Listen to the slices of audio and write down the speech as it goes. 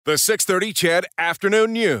The 6:30 CHED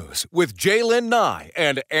Afternoon News with Jaylen Nye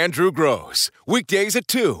and Andrew Gross. Weekdays at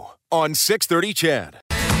 2 on 6:30 CHED.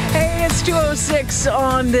 Hey, it's 2:06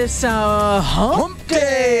 on this hump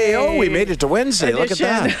day. Oh, we made it to Wednesday. Look at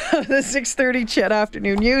that. The 6:30 CHED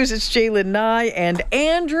Afternoon News. It's Jaylen Nye and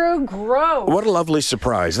Andrew Gross. What a lovely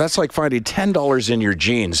surprise. That's like finding $10 in your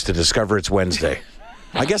jeans to discover it's Wednesday.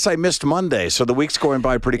 I guess I missed Monday, so the week's going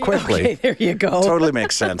by pretty quickly. Okay, there you go. Totally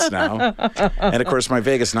makes sense now. And, of course, my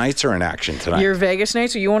Vegas Knights are in action tonight. Your Vegas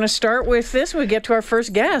Knights. So you want to start with this? We get to our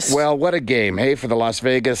first guest. Well, what a game, hey, for the Las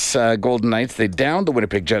Vegas Golden Knights. They downed the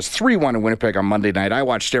Winnipeg Jets 3-1 in Winnipeg on Monday night. I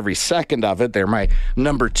watched every second of it. They're my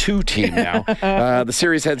number 2 team now. The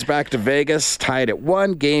series heads back to Vegas, tied at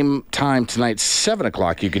 1. Game time tonight, 7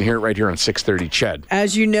 o'clock. You can hear it right here on 6:30 CHED.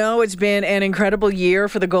 As you know, it's been an incredible year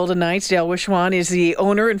for the Golden Knights. Dale Wishwan is the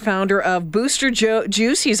owner and founder of Booster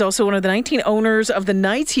Juice. He's also one of the 19 owners of the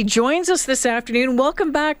Knights. He joins us this afternoon.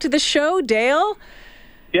 Welcome back to the show, Dale.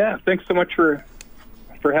 Yeah, thanks so much for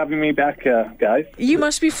having me back, guys. You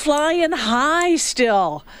must be flying high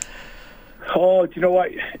still. Oh, do you know what?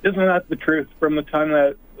 Isn't that the truth? From the time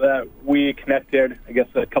that we connected, I guess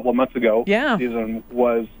a couple of months ago, yeah. The season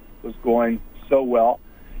was going so well.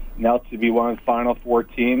 Now to be one of the final 4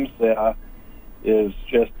 teams is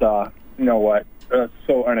just, you know what,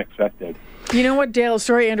 so unexpected. You know what, Dale?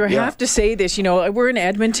 Sorry, Andrew. I have to say this. You know, we're in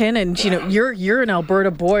Edmonton, and you know, you're an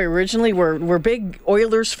Alberta boy. Originally, we're big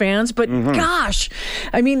Oilers fans, but gosh,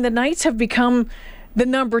 I mean, the Knights have become the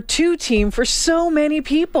number 2 team for so many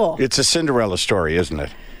people. It's a Cinderella story, isn't it?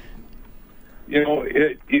 You know,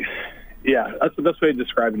 yeah, that's the best way of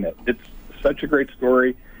describing it. It's such a great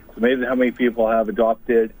story. It's amazing how many people have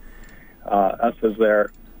adopted us as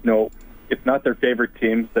their, you know, if not their favorite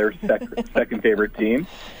team, their second favorite team.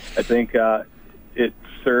 I think it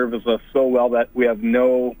serves us so well that we have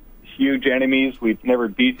no huge enemies. We've never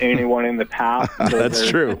beat anyone in the past. So that's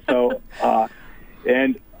true. So,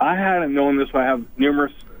 and I hadn't known this, but I have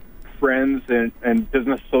numerous friends and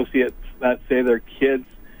business associates that say their kids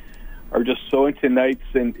are just so into Knights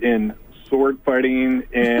in sword fighting,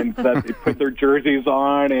 and that they put their jerseys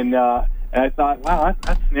on. And I thought, wow,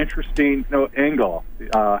 that's an interesting angle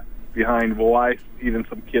behind why even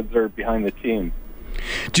some kids are behind the team.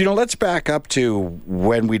 Do you know, let's back up to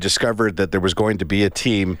when we discovered that there was going to be a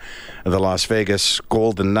team, the Las Vegas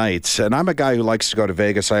Golden Knights. And I'm a guy who likes to go to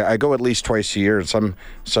Vegas. I go at least twice a year, and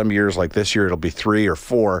some years like this year it'll be 3 or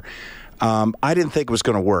 4. I didn't think it was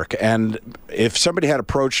going to work. And if somebody had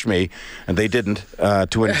approached me, and they didn't,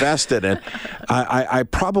 to invest in it, I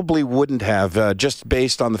probably wouldn't have, just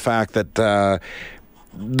based on the fact that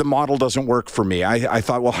the model doesn't work for me. I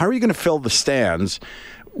thought, well, how are you going to fill the stands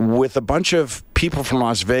with a bunch of people from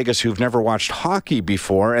Las Vegas who've never watched hockey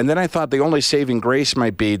before? And then I thought the only saving grace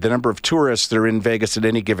might be the number of tourists that are in Vegas at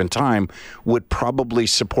any given time would probably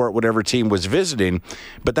support whatever team was visiting.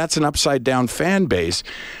 But that's an upside-down fan base.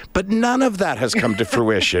 But none of that has come to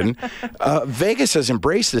fruition. Vegas has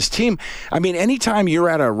embraced this team. I mean, anytime you're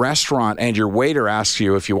at a restaurant and your waiter asks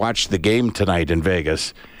you if you watched the game tonight in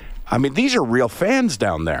Vegas, I mean, these are real fans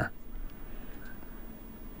down there.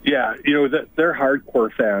 Yeah, you know, they're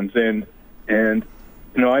hardcore fans, and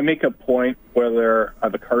you know, I make a point, whether I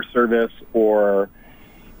have a car service or,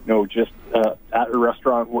 you know, just at a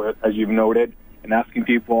restaurant, as you've noted, and asking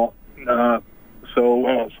people,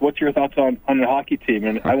 so what's your thoughts on the hockey team?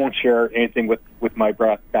 And I won't share anything with my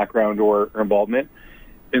background or involvement,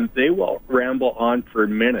 and they will ramble on for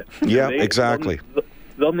minutes. Yeah, exactly.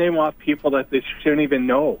 They'll name off people that they shouldn't even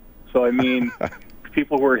know. So, I mean,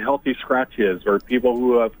 people who are healthy scratches, or people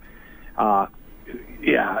who have,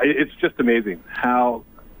 it's just amazing how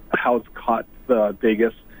it's caught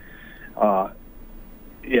Vegas.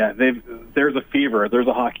 There's a fever. There's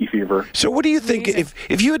a hockey fever. So what do you think,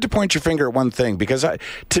 if you had to point your finger at one thing, because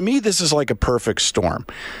to me this is like a perfect storm,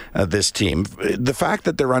 this team. The fact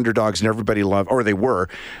that they're underdogs and everybody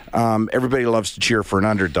everybody loves to cheer for an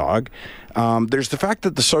underdog. There's the fact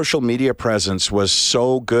that the social media presence was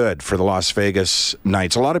so good for the Las Vegas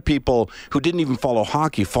Knights. A lot of people who didn't even follow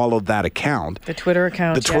hockey followed that account. The Twitter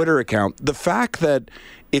account. The fact that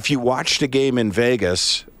if you watched a game in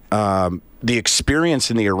Vegas, the experience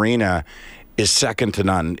in the arena is second to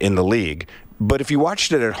none in the league. But if you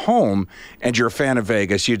watched it at home and you're a fan of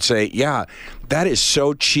Vegas, you'd say, yeah, that is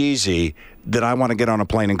so cheesy that I want to get on a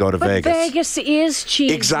plane and go to Vegas. Vegas is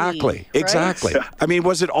cheesy. Exactly. Right? Exactly. I mean,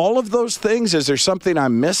 was it all of those things? Is there something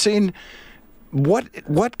I'm missing?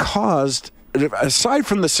 What caused, aside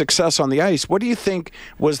from the success on the ice, what do you think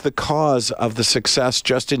was the cause of the success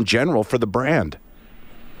just in general for the brand?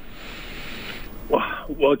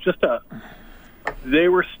 Well, they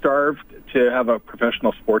were starved to have a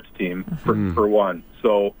professional sports team for one.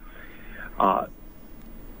 So that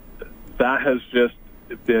has just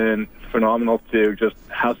been phenomenal to just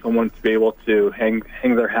have someone to be able to hang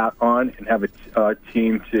their hat on and have a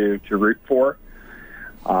team to root for.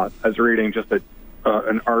 I was reading just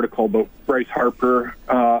an article about Bryce Harper,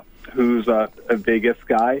 who's a Vegas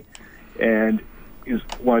guy, and he's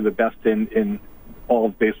one of the best in all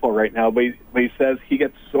of baseball right now. But he says he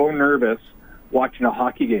gets so nervous watching a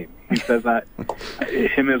hockey game. He says that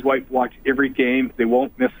him and his wife watch every game. They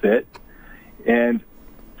won't miss it. And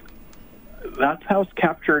that's how it's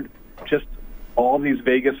captured just all these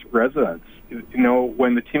Vegas residents. You know,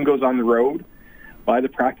 when the team goes on the road, by the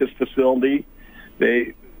practice facility,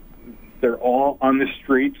 they're all on the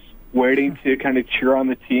streets waiting to kind of cheer on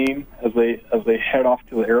the team as they head off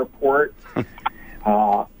to the airport.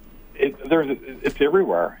 It's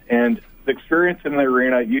everywhere. And the experience in the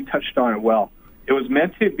arena, you touched on it well. It was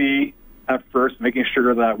meant to be, at first, making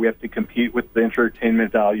sure that we have to compete with the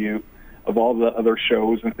entertainment value of all the other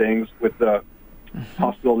shows and things, with the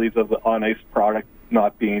possibilities of the on-ice product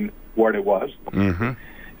not being what it was.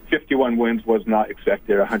 51 wins was not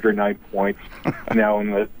expected, 109 points now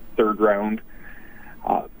in the third round.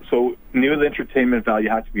 So knew the entertainment value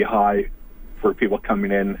had to be high for people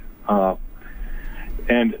coming in.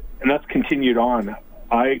 And that's continued on.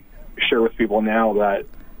 I share with people now that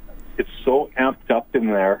it's so amped up in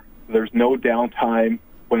there. There's no downtime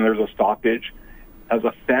when there's a stoppage. As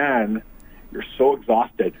a fan, you're so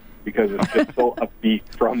exhausted because it's just so upbeat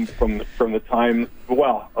from the time,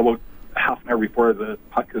 about half an hour before the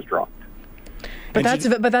puck is dropped. But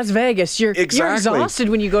that's Vegas. You're exhausted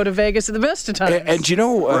when you go to Vegas at the best of times. And you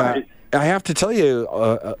know, I have to tell you,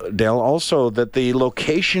 Dale, also that the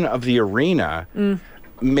location of the arena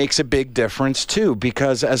makes a big difference too.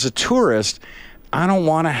 Because as a tourist, I don't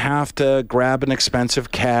want to have to grab an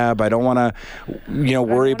expensive cab. I don't want to,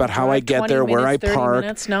 worry about how I get there, where I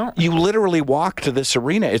park. No. You literally walk to this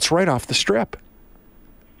arena. It's right off the strip.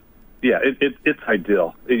 Yeah, it's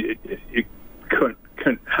ideal. It couldn't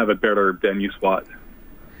have a better venue spot.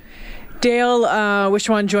 Dale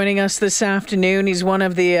Wishwan joining us this afternoon. He's one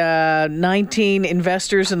of the 19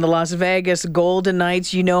 investors in the Las Vegas Golden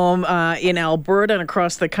Knights. You know him in Alberta and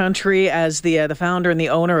across the country as the founder and the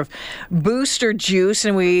owner of Booster Juice.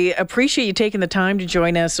 And we appreciate you taking the time to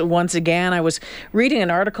join us once again. I was reading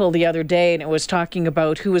an article the other day, and it was talking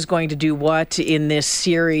about who was going to do what in this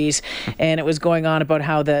series. And it was going on about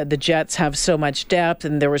how the Jets have so much depth.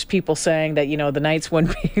 And there was people saying that, the Knights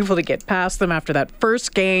wouldn't be able to get past them after that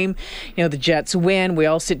first game. The Jets win. We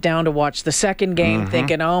all sit down to watch the second game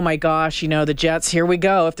thinking, oh my gosh, the Jets, here we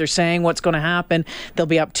go. If they're saying what's going to happen, they'll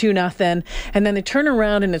be up 2-0. And then they turn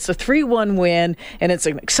around and it's a 3-1 win and it's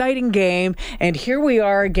an exciting game. And here we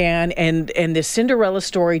are again. And this Cinderella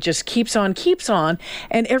story just keeps on.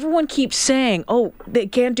 And everyone keeps saying, oh, they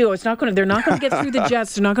can't do it. They're not going to get through the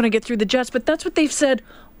Jets. They're not going to get through the Jets. But that's what they've said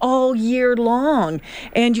all year long,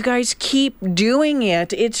 and you guys keep doing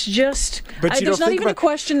it. It's just there's not even a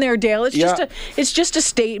question there, Dale. It's just a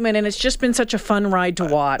statement, and it's just been such a fun ride to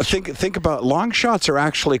watch. Think about long shots are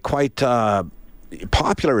actually quite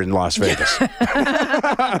popular in Las Vegas.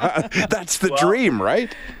 That's the dream,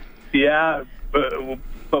 right? Yeah,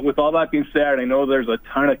 but with all that being said, I know there's a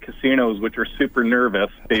ton of casinos which are super nervous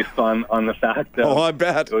based on the fact that I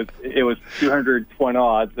bet it was 200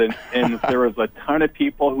 odds, and there was a ton of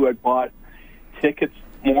people who had bought tickets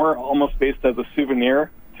more almost based as a souvenir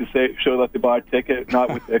to show that they bought a ticket, not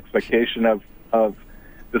with the expectation of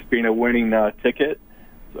this being a winning ticket.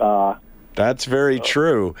 That's very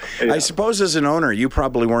true. Yeah. I suppose as an owner, you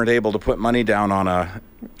probably weren't able to put money down on a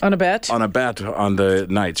bet on the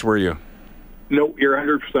Knights, were you? No, you're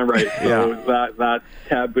 100% right. So that's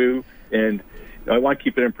taboo, and I want to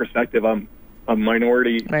keep it in perspective. I'm a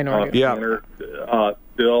minority. Owner.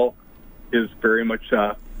 Bill is very much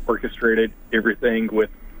orchestrated everything with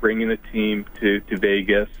bringing the team to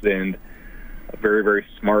Vegas, and a very, very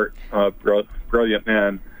smart, brilliant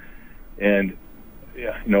man. And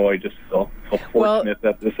I just feel fortunate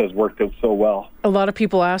that this has worked out so well. A lot of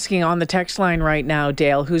people asking on the text line right now,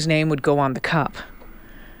 Dale, whose name would go on the cup?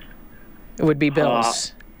 It would be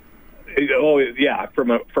Bill's. From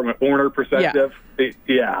an owner perspective,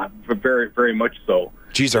 very, very much so.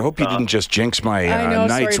 Geez, I hope you didn't just jinx my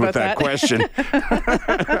Knights with that question.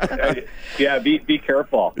 Be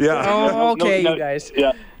careful. Yeah. Oh, okay, you guys.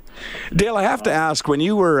 Yeah. Dale, I have to ask, when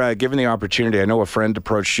you were given the opportunity, I know a friend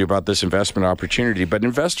approached you about this investment opportunity, but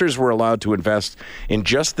investors were allowed to invest in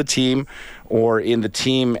just the team or in the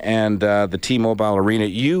team and the T-Mobile Arena.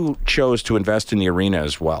 You chose to invest in the arena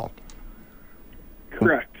as well.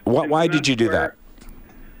 Correct. Why did you do that?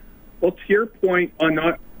 Well, to your point on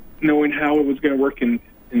not knowing how it was going to work in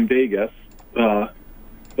Vegas, the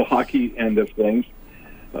hockey end of things,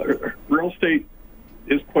 real estate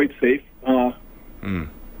is quite safe.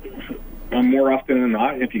 More often than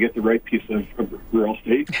not, if you get the right piece of real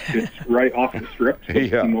estate, it's right off the strip, so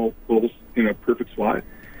T-Mobile's in a perfect spot.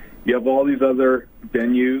 You have all these other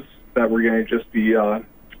venues that we're going to just be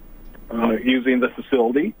using the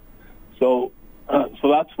facility. So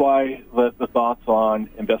that's why the thoughts on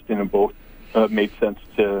investing in both made sense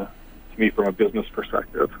to me from a business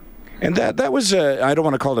perspective. And that was, I don't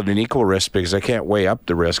want to call it an equal risk because I can't weigh up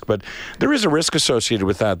the risk, but there is a risk associated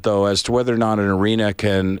with that, though, as to whether or not an arena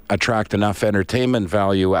can attract enough entertainment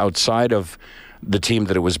value outside of the team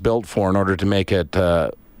that it was built for in order to make it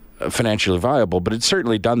financially viable. But it's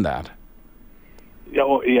certainly done that.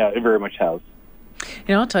 Yeah, it very much has.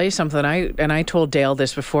 You know, I'll tell you something. I told Dale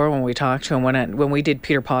this before when we talked to him when we did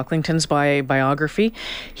Peter Pocklington's biography.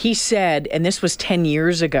 He said, and this was 10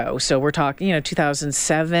 years ago, so we're talking,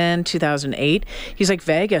 2007, 2008. He's like,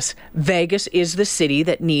 Vegas is the city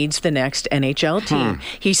that needs the next NHL team.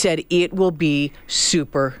 He said it will be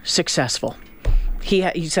super successful.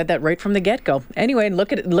 He said that right from the get-go. Anyway,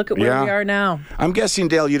 look at where we are now. I'm guessing,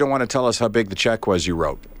 Dale, you don't want to tell us how big the check was you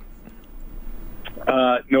wrote.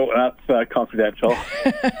 No, that's confidential.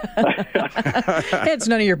 It's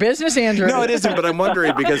none of your business, Andrew. No, it isn't, but I'm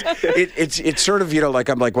wondering because it's sort of,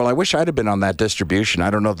 I'm like, well, I wish I'd have been on that distribution. I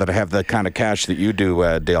don't know that I have the kind of cash that you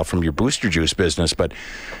do, Dale, from your Booster Juice business, but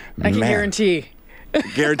I can guarantee.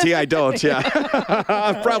 Guarantee I don't, yeah.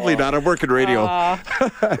 Probably not. I'm working radio.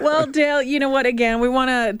 Well, Dale, you know what? Again, we want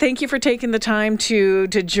to thank you for taking the time to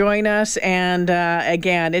join us. And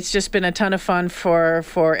again, it's just been a ton of fun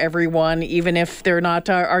for everyone, even if they're not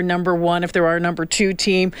our number one, if they're our number two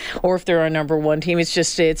team, or if they're our number one team.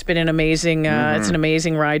 It's been an amazing, it's an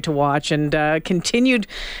amazing ride to watch, and continued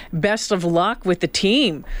best of luck with the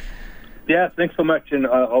team. Yeah, thanks so much, and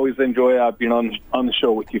always enjoy being on the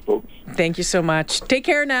show with you folks. Thank you so much. Take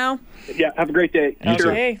care now. Yeah, have a great day.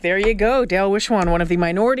 Okay, there you go. Dale Wishwan, one of the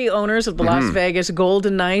minority owners of the Las Vegas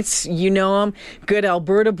Golden Knights. You know him. Good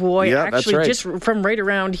Alberta boy. Yeah, actually, that's right. Just from right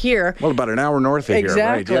around here. Well, about an hour north of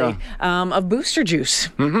exactly. here, right? Yeah. Of Booster Juice.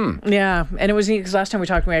 Yeah, and it was neat because last time we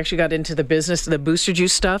talked, we actually got into the business of the Booster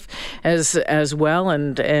Juice stuff as well,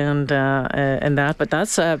 and that. But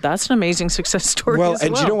that's an amazing success story. Well, as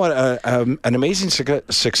and well. you know what? An amazing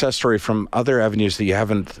success story from other avenues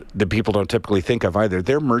that people don't typically think of either.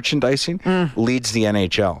 Their merchandising leads the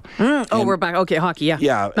NHL. Oh, we're back. Okay, hockey, yeah.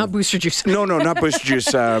 Yeah. Not Booster Juice. No, not Booster Juice,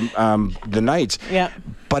 the Knights. Yeah.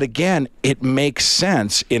 But again, it makes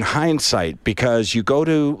sense in hindsight because you go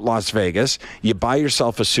to Las Vegas, you buy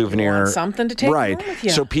yourself a souvenir. You want something to take right. home with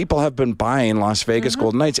you. So people have been buying Las Vegas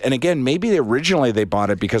Golden Knights. And again, maybe originally they bought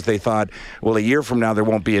it because they thought, well, a year from now there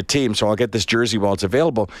won't be a team, so I'll get this jersey while it's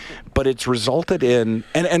available. But it's resulted in,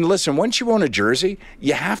 and listen, once you own a jersey,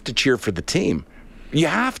 you have to cheer for the team. You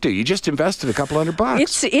have to. You just invested a couple $100.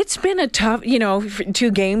 It's been a tough,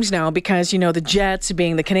 2 games now because, the Jets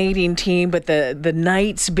being the Canadian team, but the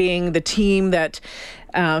Knights being the team that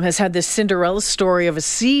has had this Cinderella story of a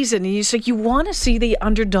season. And you want to see the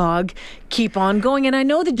underdog keep on going. And I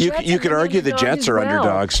know the Jets. You could argue the Jets are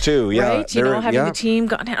underdogs too. Yeah, right. Having the team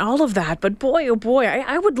gone, all of that. But boy, oh boy,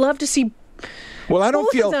 I would love to see. Well, I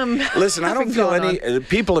don't feel. Listen, I don't feel gone any.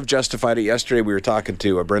 People have justified it. Yesterday, we were talking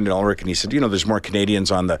to Brendan Ulrich, and he said, there's more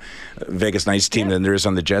Canadians on the Vegas Knights team than there is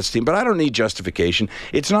on the Jets team. But I don't need justification.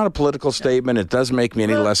 It's not a political statement. It doesn't make me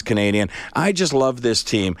any less Canadian. I just love this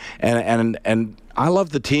team, and I love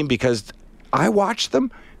the team because I watch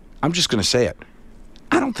them. I'm just going to say it.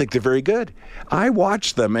 I don't think they're very good. I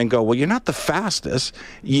watch them and go, well, you're not the fastest.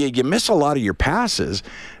 You miss a lot of your passes.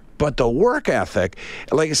 But the work ethic,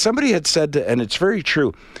 like somebody had said, and it's very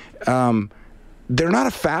true, they're not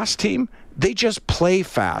a fast team. They just play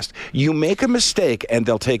fast. You make a mistake, and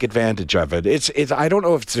they'll take advantage of it. It's. I don't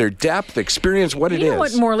know if it's their depth, experience, what it is. You know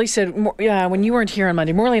what Morley said? When you weren't here on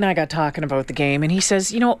Monday, Morley and I got talking about the game, and he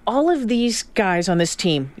says, all of these guys on this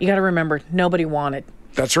team, you got to remember, nobody wanted.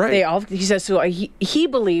 That's right. He says so. He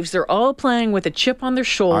believes they're all playing with a chip on their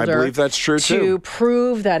shoulder. I believe that's true too. To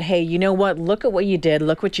prove that, hey, you know what? Look at what you did.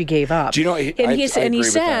 Look what you gave up. Do you know? He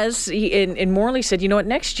says, and Morley said, you know what?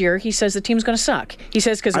 Next year, he says the team's going to suck. He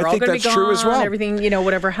says because they're all going to be gone. True as well. Everything,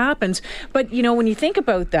 whatever happens. But when you think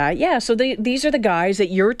about that, yeah. So these are the guys that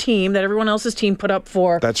your team, that everyone else's team put up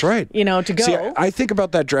for. That's right. To go. See, I think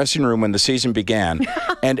about that dressing room when the season began,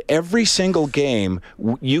 and every single game,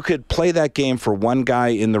 you could play that game for one guy guy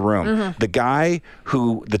in the room. The guy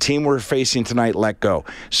who the team we're facing tonight let go.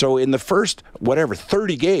 So in the first,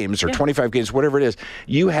 30 games or 25 games, whatever it is,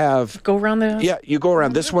 you have... Go around the... Yeah, you go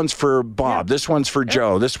around. This one's for Bob. This one's for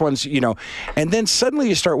Joe. This one's, and then suddenly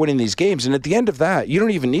you start winning these games. And at the end of that, you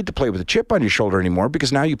don't even need to play with a chip on your shoulder anymore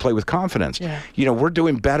because now you play with confidence. Yeah. We're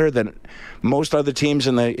doing better than most other teams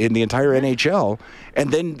in the entire NHL.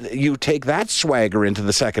 And then you take that swagger into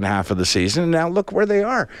the second half of the season. And now look where they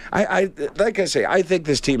are. I like I say, I think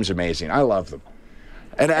this team's amazing. I love them.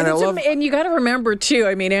 And I love, and you got to remember too.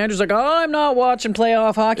 I mean, Andrew's like, "Oh, I'm not watching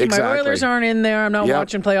playoff hockey. Exactly. My Oilers aren't in there. I'm not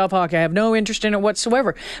watching playoff hockey. I have no interest in it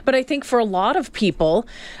whatsoever." But I think for a lot of people,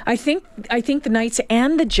 I think the Knights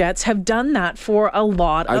and the Jets have done that for a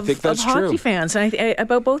lot of hockey fans.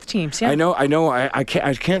 About both teams. Yeah, I know. I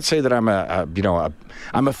can't say that I'm a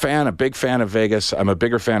big fan of Vegas. I'm a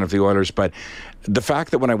bigger fan of the Oilers. But the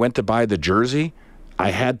fact that when I went to buy the jersey,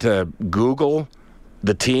 I had to Google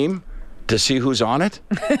the team to see who's on it.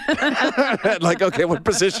 Like, okay, what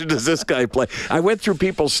position does this guy play? I went through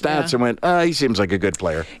people's stats and went, he seems like a good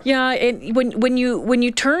player. Yeah, and when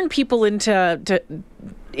you turn people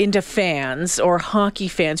into fans or hockey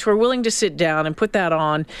fans who are willing to sit down and put that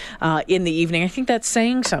on in the evening, I think that's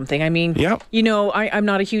saying something. I mean, I'm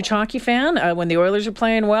not a huge hockey fan. When the Oilers are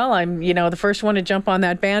playing well, I'm the first one to jump on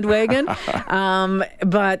that bandwagon.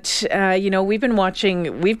 But we've been watching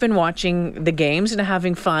the games and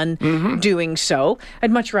having fun doing so.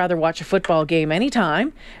 I'd much rather watch a football game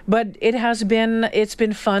anytime, but it's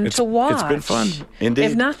been fun to watch. It's been fun, indeed.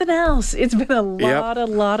 If nothing else, it's been a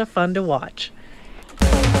lot of fun to watch.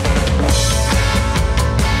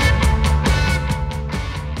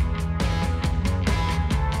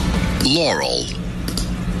 Laurel,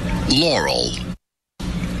 Laurel,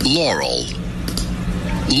 Laurel,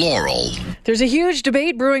 Laurel. There's a huge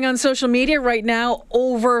debate brewing on social media right now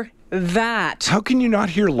over that. How can you not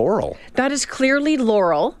hear Laurel? That is clearly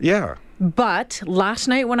Laurel. Yeah. But last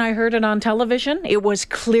night when I heard it on television, it was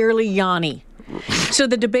clearly Yanni. So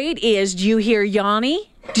the debate is, do you hear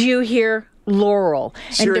Yanni? Do you hear Laurel?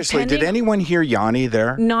 Seriously, did anyone hear Yanni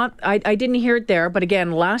there? I didn't hear it there, but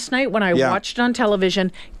again, last night when I watched it on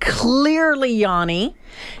television, clearly Yanni.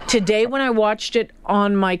 Today when I watched it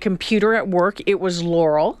on my computer at work, it was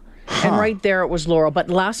Laurel. And right there it was Laurel. But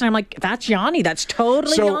last night I'm like, that's Yanni. That's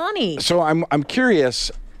totally Yanni. So I'm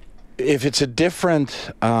curious if it's a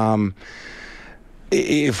different...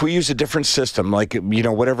 if we use a different system, like,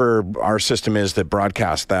 whatever our system is that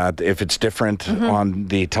broadcasts that, if it's different on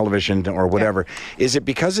the television or whatever, is it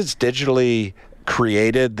because it's digitally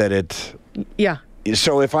created that it... Yeah.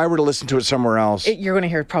 So if I were to listen to it somewhere else... You're going to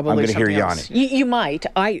hear probably something else. I'm going to hear Yanni. You might.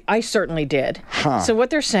 I certainly did. So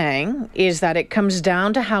what they're saying is that it comes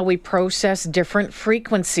down to how we process different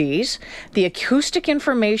frequencies, the acoustic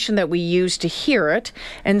information that we use to hear it,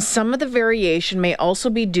 and some of the variation may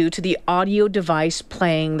also be due to the audio device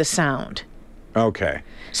playing the sound. Okay.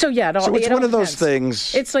 So yeah, it's one of those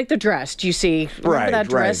things... It's like the dress. Do you see? Remember that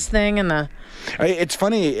dress thing and the... It's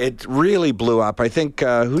funny. It really blew up. I think,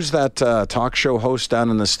 who's that talk show host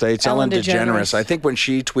down in the States? Ellen DeGeneres. I think when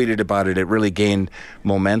she tweeted about it, it really gained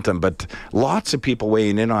momentum. But lots of people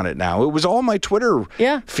weighing in on it now. It was all my Twitter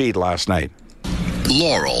feed last night.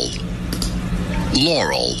 Laurel.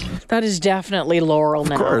 Laurel. That is definitely Laurel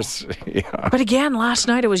now. Of course, yeah. But again, last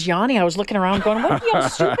night it was Yanni. I was looking around going, what are you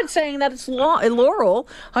stupid saying that it's Laurel?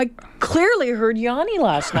 I clearly heard Yanni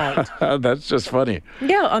last night. That's just funny.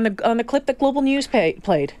 Yeah, on the clip that Global News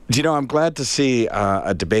played. Do I'm glad to see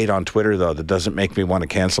a debate on Twitter, though, that doesn't make me want to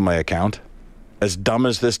cancel my account. As dumb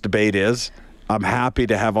as this debate is, I'm happy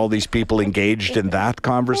to have all these people engaged in that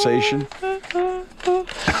conversation.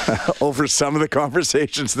 Over some of the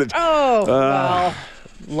conversations that... well...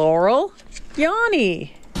 Laurel,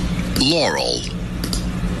 Yanni. Laurel.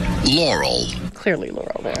 Laurel. Clearly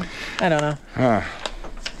Laurel there. I don't know.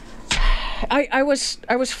 I was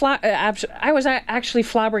actually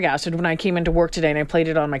flabbergasted when I came into work today and I played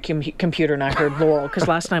it on my computer and I heard Laurel because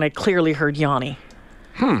last night I clearly heard Yanni.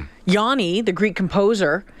 Yanni, the Greek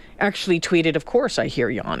composer, actually tweeted, "Of course I hear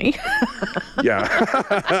Yanni."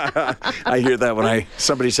 Yeah. I hear that when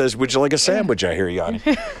somebody says, "Would you like a sandwich?" I hear Yanni.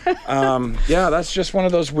 Yeah, that's just one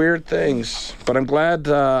of those weird things. But I'm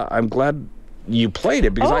glad you played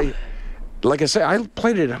it because like I say, I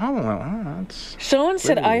played it at home. Someone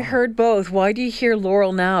said, I heard both. Why do you hear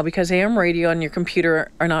Laurel now? Because AM radio on your computer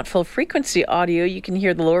are not full frequency audio. You can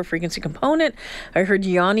hear the lower frequency component. I heard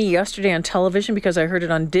Yanni yesterday on television because I heard it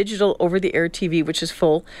on digital over-the-air TV, which is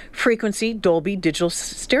full frequency Dolby digital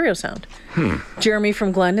stereo sound. Jeremy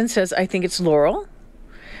from Glendon says, I think it's Laurel.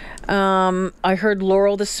 I heard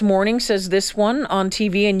Laurel this morning says this one on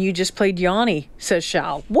TV, and you just played Yanni, says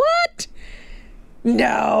Shal. What?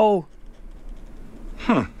 No.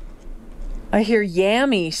 I hear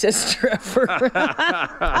Yammy, says Trevor.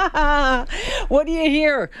 What do you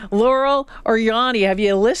hear, Laurel or Yanni? Have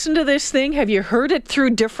you listened to this thing? Have you heard it through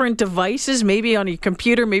different devices? Maybe on your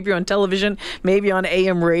computer, maybe on television, maybe on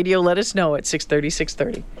AM radio. Let us know at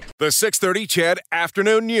 630. The 6:30 CHED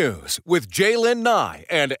Afternoon News with Jaylen Nye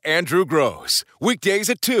and Andrew Gross. Weekdays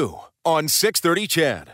at 2 on 6:30 CHED.